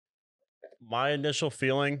My initial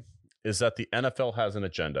feeling is that the NFL has an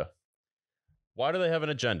agenda. Why do they have an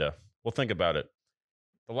agenda? Well, think about it.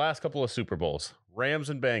 The last couple of Super Bowls, Rams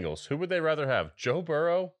and Bengals, who would they rather have, Joe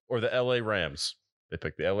Burrow or the LA Rams? They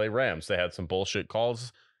picked the LA Rams. They had some bullshit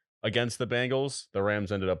calls against the Bengals. The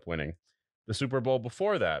Rams ended up winning. The Super Bowl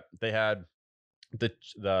before that, they had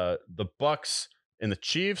the Bucks and the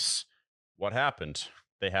Chiefs. What happened?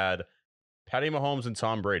 They had Patty Mahomes and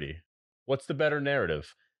Tom Brady. What's the better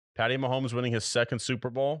narrative? Patty Mahomes winning his second Super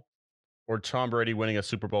Bowl or Tom Brady winning a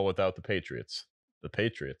Super Bowl without the Patriots? The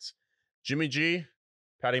Patriots. Jimmy G,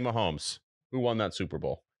 Patty Mahomes. Who won that Super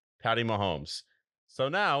Bowl? Patty Mahomes. So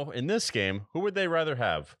now, in this game, who would they rather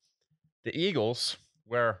have? The Eagles,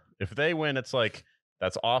 where if they win, it's like,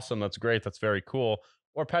 that's awesome, that's great, that's very cool.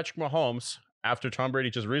 Or Patrick Mahomes, after Tom Brady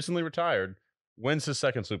just recently retired, wins his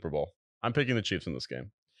second Super Bowl. I'm picking the Chiefs in this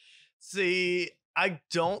game. See, I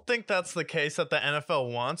don't think that's the case that the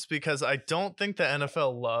NFL wants, because I don't think the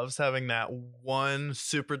NFL loves having that one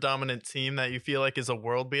super dominant team that you feel like is a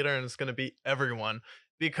world beater and it's going to beat everyone.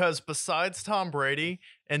 Because besides Tom Brady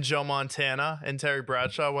and Joe Montana and Terry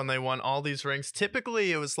Bradshaw, when they won all these rings,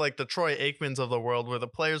 typically it was like the Troy Aikmans of the world where the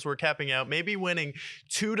players were capping out, maybe winning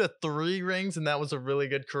 2 to 3 rings, and that was a really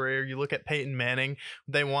good career. You look at Peyton Manning,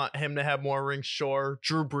 they want him to have more rings, sure.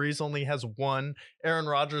 Drew Brees only has 1. Aaron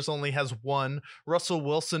Rodgers only has 1. Russell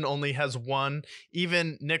Wilson only has 1.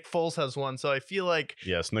 Even Nick Foles has 1. So I feel like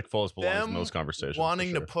yes, Nick Foles belongs in those conversations.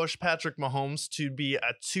 Wanting to push Patrick Mahomes to be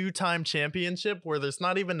a 2-time championship where there's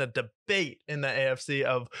not even a debate in the AFC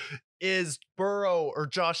of is Burrow or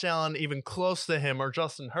Josh Allen even close to him or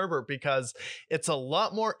Justin Herbert, because it's a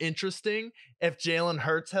lot more interesting if Jalen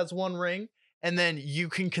Hurts has 1 ring and then you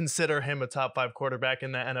can consider him a top 5 quarterback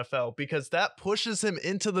in the NFL, because that pushes him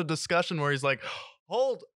into the discussion where he's like,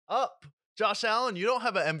 hold up, Josh Allen, you don't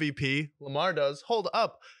have an MVP. Lamar does. Hold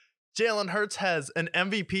up. Jalen Hurts has an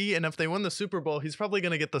MVP, and if they win the Super Bowl, he's probably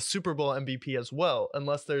going to get the Super Bowl MVP as well,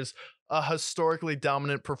 unless there's a historically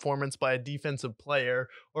dominant performance by a defensive player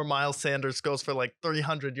or Miles Sanders goes for like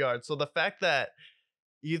 300 yards. So the fact that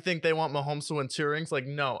you think they want Mahomes to win 2 rings, like,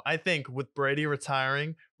 no, I think with Brady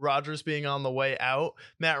retiring, Rodgers being on the way out,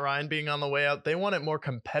 Matt Ryan being on the way out, they want it more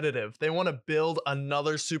competitive. They want to build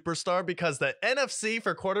another superstar, because the NFC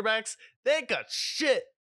for quarterbacks, they ain't got shit.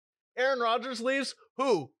 Aaron Rodgers leaves,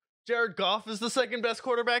 who? Jared Goff is the second best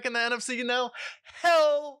quarterback in the NFC now?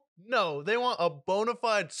 Hell no. They want a bona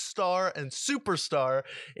fide star and superstar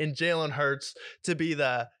in Jalen Hurts to be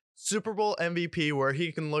the Super Bowl MVP, where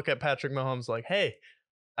he can look at Patrick Mahomes like, hey,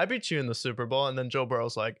 I beat you in the Super Bowl. And then Joe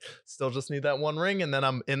Burrow's like, still just need that 1 ring. And then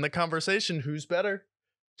I'm in the conversation. Who's better?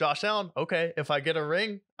 Josh Allen. Okay, if I get a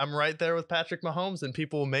ring, I'm right there with Patrick Mahomes, and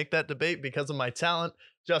people will make that debate because of my talent.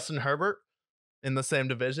 Justin Herbert in the same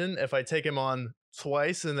division. If I take him on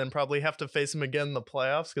twice and then probably have to face him again in the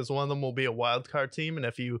playoffs, because one of them will be a wild card team, and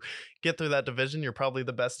if you get through that division, you're probably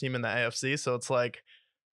the best team in the AFC. So it's like,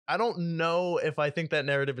 I don't know if I think that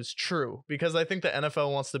narrative is true, because I think the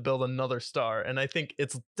NFL wants to build another star, and I think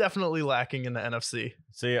it's definitely lacking in the NFC.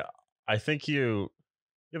 See, I think you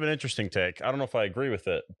have an interesting take. I don't know if I agree with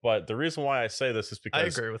it, but the reason why I say this is because I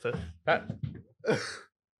agree with it.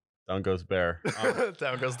 Down goes Bear.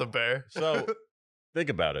 Down goes the Bear. So think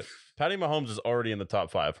about it. Patty Mahomes is already in the top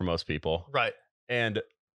 5 for most people. Right. And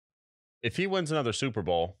if he wins another Super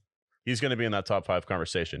Bowl, he's going to be in that top 5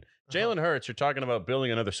 conversation. Jalen Hurts, you're talking about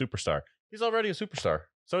building another superstar. He's already a superstar.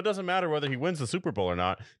 So it doesn't matter whether he wins the Super Bowl or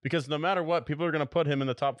not, because no matter what, people are going to put him in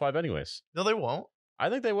the top 5 anyways. No, they won't. I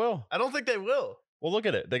think they will. I don't think they will. Well, look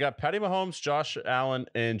at it. They got Patty Mahomes, Josh Allen,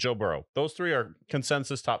 and Joe Burrow. Those 3 are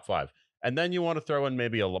consensus top 5. And then you want to throw in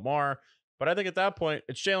maybe a Lamar. But I think at that point,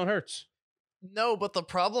 it's Jalen Hurts. No, but the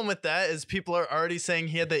problem with that is people are already saying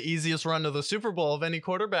he had the easiest run to the Super Bowl of any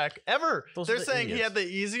quarterback ever. They're saying he had the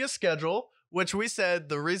easiest schedule, which we said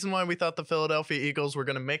the reason why we thought the Philadelphia Eagles were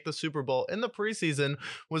going to make the Super Bowl in the preseason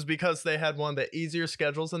was because they had one of the easier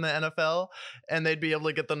schedules in the NFL, and they'd be able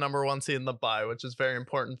to get the number 1 seed in the bye, which is very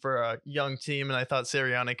important for a young team, and I thought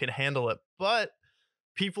Sirianni could handle it. But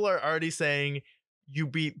people are already saying you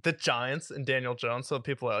beat the Giants and Daniel Jones, so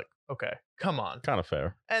people are like, okay, come on. Kind of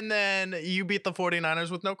fair. And then you beat the 49ers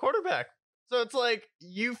with no quarterback. So it's like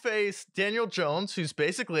you face Daniel Jones, who's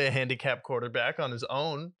basically a handicap quarterback on his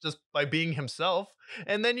own just by being himself.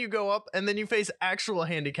 And then you go up and then you face actual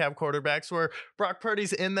handicap quarterbacks where Brock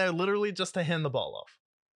Purdy's in there literally just to hand the ball off.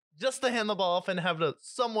 Just to hand the ball off and have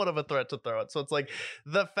somewhat of a threat to throw it. So it's like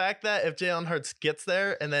the fact that if Jalen Hurts gets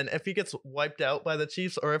there and then if he gets wiped out by the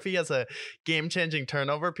Chiefs or if he has a game-changing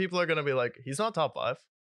turnover, people are going to be like, he's not top 5.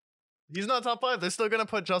 He's not top 5. They're still going to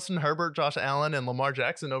put Justin Herbert, Josh Allen, and Lamar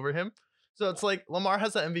Jackson over him. So it's like Lamar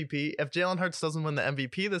has the MVP. If Jalen Hurts doesn't win the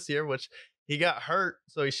MVP this year, which he got hurt,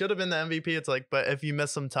 so he should have been the MVP. It's like, but if you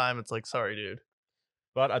miss some time, it's like, sorry, dude.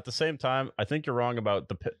 But at the same time, I think you're wrong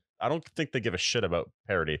about I don't think they give a shit about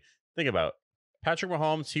parity. Think about it. Patrick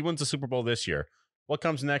Mahomes. He wins the Super Bowl this year. What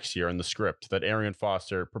comes next year in the script that Arian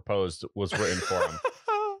Foster proposed was written for him?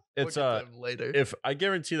 It's later. If I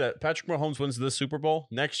guarantee that Patrick Mahomes wins this Super Bowl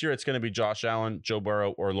next year, it's going to be Josh Allen, Joe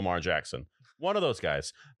Burrow, or Lamar Jackson. One of those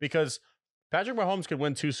guys, because Patrick Mahomes could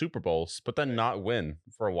win 2 Super Bowls, but then not win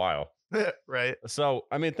for a while. Right. So,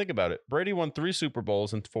 I mean, think about it. Brady won 3 Super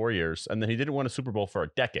Bowls in 4 years, and then he didn't win a Super Bowl for a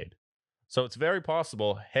decade. So it's very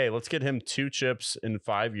possible, hey, let's get him 2 chips in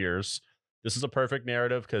 5 years. This is a perfect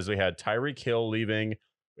narrative because we had Tyreek Hill leaving.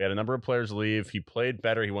 We had a number of players leave. He played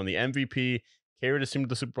better. He won the MVP, carried his team to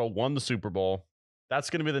the Super Bowl, won the Super Bowl. That's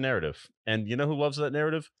going to be the narrative. And you know who loves that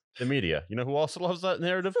narrative? The media. You know who also loves that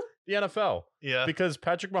narrative? The NFL. Yeah. Because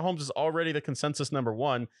Patrick Mahomes is already the consensus number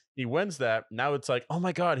 1. He wins that. Now it's like, oh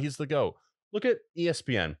my God, he's the GOAT. Look at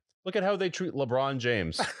ESPN. Look at how they treat LeBron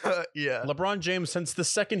James. Yeah. LeBron James, since the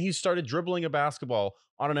second he started dribbling a basketball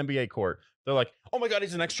on an NBA court, they're like, oh my God,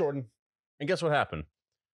 he's the next Jordan. And guess what happened?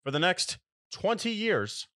 For the next 20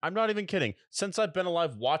 years, I'm not even kidding, since I've been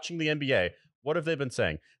alive watching the NBA, what have they been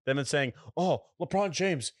saying? They've been saying, oh, LeBron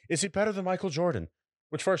James, is he better than Michael Jordan?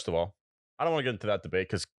 Which, first of all, I don't want to get into that debate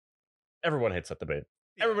because everyone hates that debate.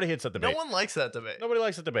 Yeah. Everybody hates that debate. No one likes that debate. Nobody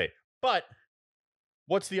likes that debate. But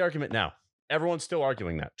what's the argument now? Everyone's still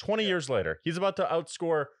arguing that. 20 years later, he's about to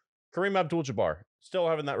outscore Kareem Abdul-Jabbar. Still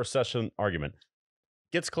having that recession argument.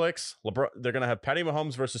 Gets clicks. LeBron, they're going to have Patty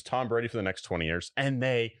Mahomes versus Tom Brady for the next 20 years. And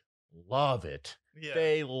they love it. Yeah.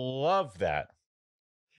 They love that.